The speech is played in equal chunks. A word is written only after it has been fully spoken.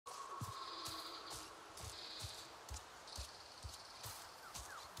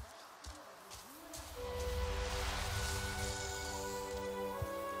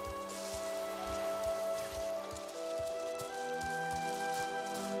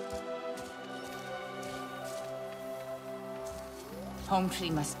Home Tree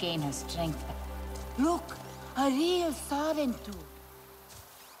must gain her strength. Look! A real Sarentu!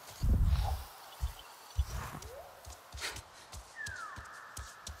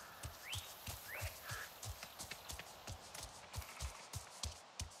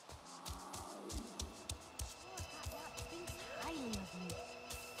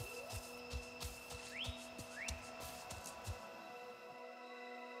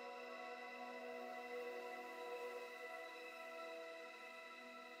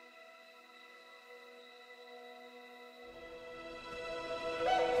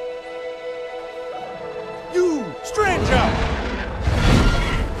 Stranger!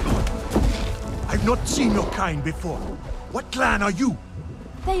 I've not seen your kind before. What clan are you?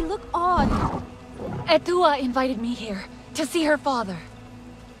 They look odd. Etua invited me here to see her father.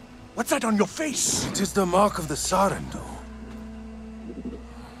 What's that on your face? It is the mark of the Sarentu.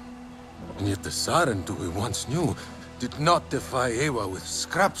 And yet the Sarentu we once knew did not defy Ewa with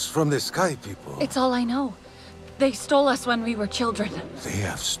scraps from the Sky People. It's all I know. They stole us when we were children. They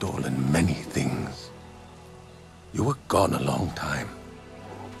have stolen many things. You were gone a long time.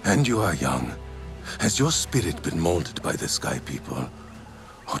 And you are young. Has your spirit been molded by the Sky People?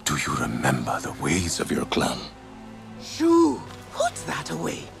 Or do you remember the ways of your clan? Shoo! Put that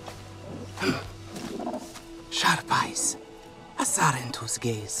away. Sharp eyes. A Sarentu's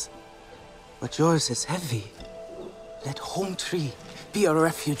gaze. But yours is heavy. Let Home Tree be a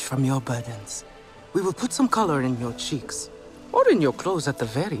refuge from your burdens. We will put some color in your cheeks. Or in your clothes at the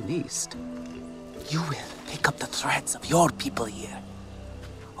very least. You will pick up the threads of your people here.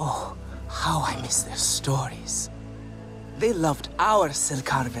 Oh, how I miss their stories. They loved our silk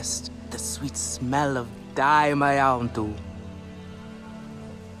harvest, the sweet smell of dye mayauntu.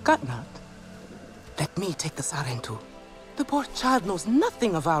 Katnat, let me take the Sarentu. The poor child knows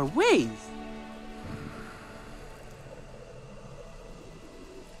nothing of our ways.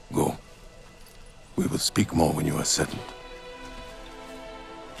 Go. We will speak more when you are settled.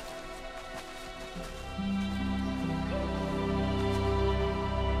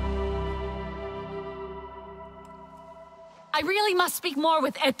 I really must speak more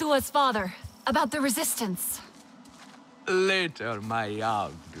with Etua's father about the resistance. Later, my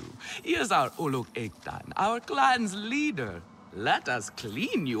Yagdu. Here's our Uluk Ektan, our clan's leader. Let us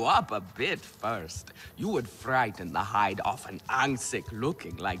clean you up a bit first. You would frighten the hide off an Angsik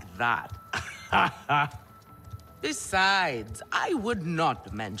looking like that. Besides, I would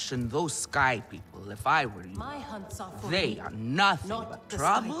not mention those Sky People if I were you. My hunts are for They are nothing but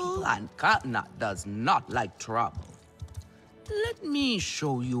trouble, and Katnat does not like trouble. Let me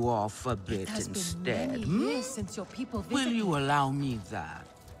show you off a bit instead. Since your people Will you allow me that?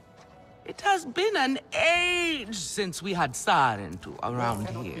 It has been an age since we had Sarentu around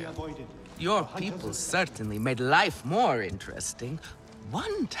here. Your people certainly made life more interesting.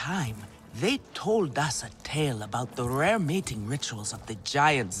 One time, they told us a tale about the rare mating rituals of the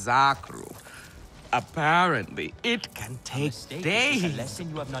giant Zakru. Apparently, it can take days. It's a lesson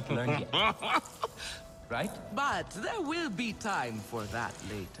you have not learned yet. Right? But there will be time for that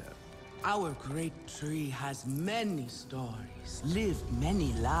later. Our great tree has many stories, lived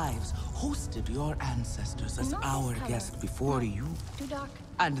many lives, hosted your ancestors as our guest before you. Too dark.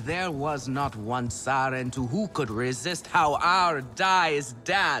 And there was not one Sarentu who could resist how our dyes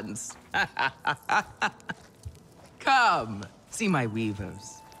dance. Come, see my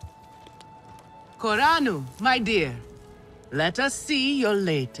weavers. Koranu, my dear, let us see your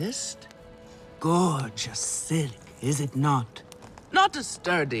latest. Gorgeous silk, is it not? Not as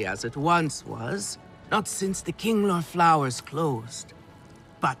sturdy as it once was, not since the Kinglor flowers closed.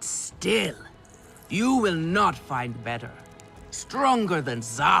 But still, you will not find better. Stronger than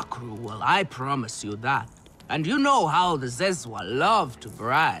Zakru will, I promise you that. And you know how the Zezwa love to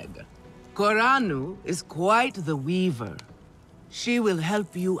brag. Koranu is quite the weaver. She will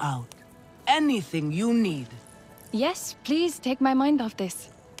help you out. Anything you need. Yes, please take my mind off this.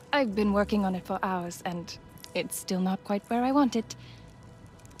 I've been working on it for hours, and it's still not quite where I want it.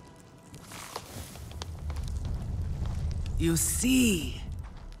 You see,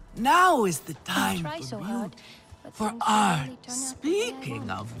 now is the time try for so you, hard, but for things art. rarely turn out the way I Speaking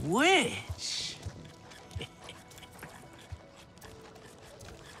want. of which...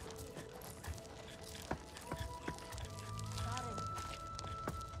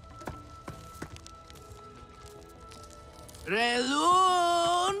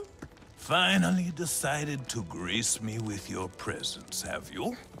 Relun! Finally decided to grace me with your presence, have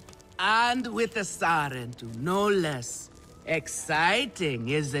you? And with the Sarentu, no less. Exciting,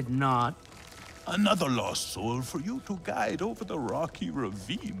 is it not? Another lost soul for you to guide over the rocky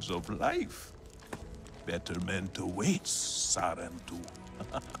ravines of life. Better meant to wait, Sarentu.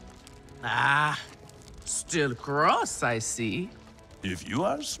 Ah, still cross, I see. If you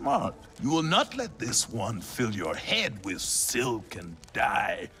are smart, you will not let this one fill your head with silk and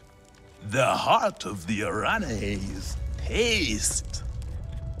dye. The heart of the Arane is taste.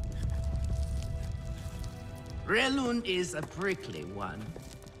 Relund is a prickly one,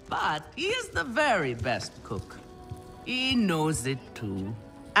 but he is the very best cook. He knows it too.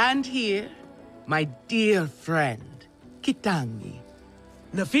 And here, my dear friend, Kitangi.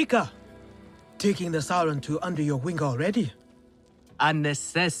 Nafika, taking the Sarentu under your wing already? A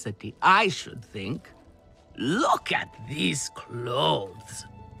necessity, I should think. Look at these clothes.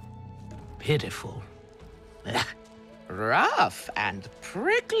 Pitiful. Rough and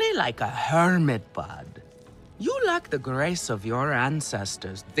prickly like a hermit bud. You lack the grace of your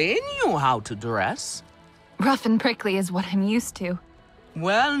ancestors. They knew how to dress. Rough and prickly is what I'm used to.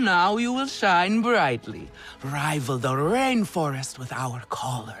 Well, now you will shine brightly. Rival the rainforest with our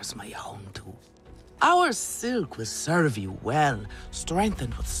collars, my Houndu. Our silk will serve you well.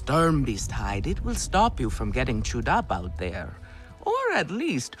 Strengthened with Sturmbeast hide, it will stop you from getting chewed up out there. Or at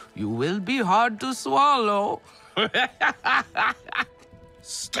least, you will be hard to swallow.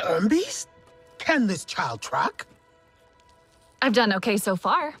 Sturmbeast? Can this child track? I've done okay so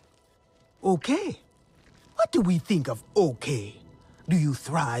far. Okay. What do we think of okay? Do you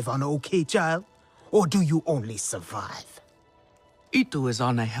thrive on okay, child? Or do you only survive? Itu is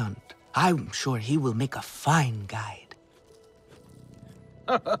on a hunt. I'm sure he will make a fine guide.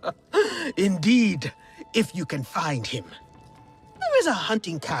 Indeed, if you can find him. There is a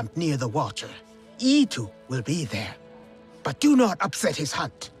hunting camp near the Watcher. Itu will be there. But do not upset his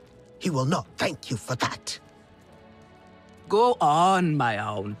hunt. He will not thank you for that. Go on, my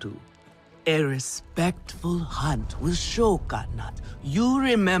Houndu. A respectful hunt will show Katnat you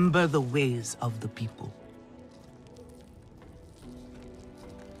remember the ways of the people.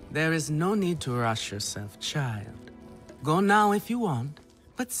 There is no need to rush yourself, child. Go now if you want,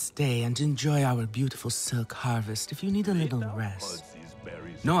 but stay and enjoy our beautiful silk harvest if you need a little rest.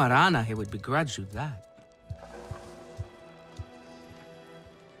 No Arana here would begrudge you that.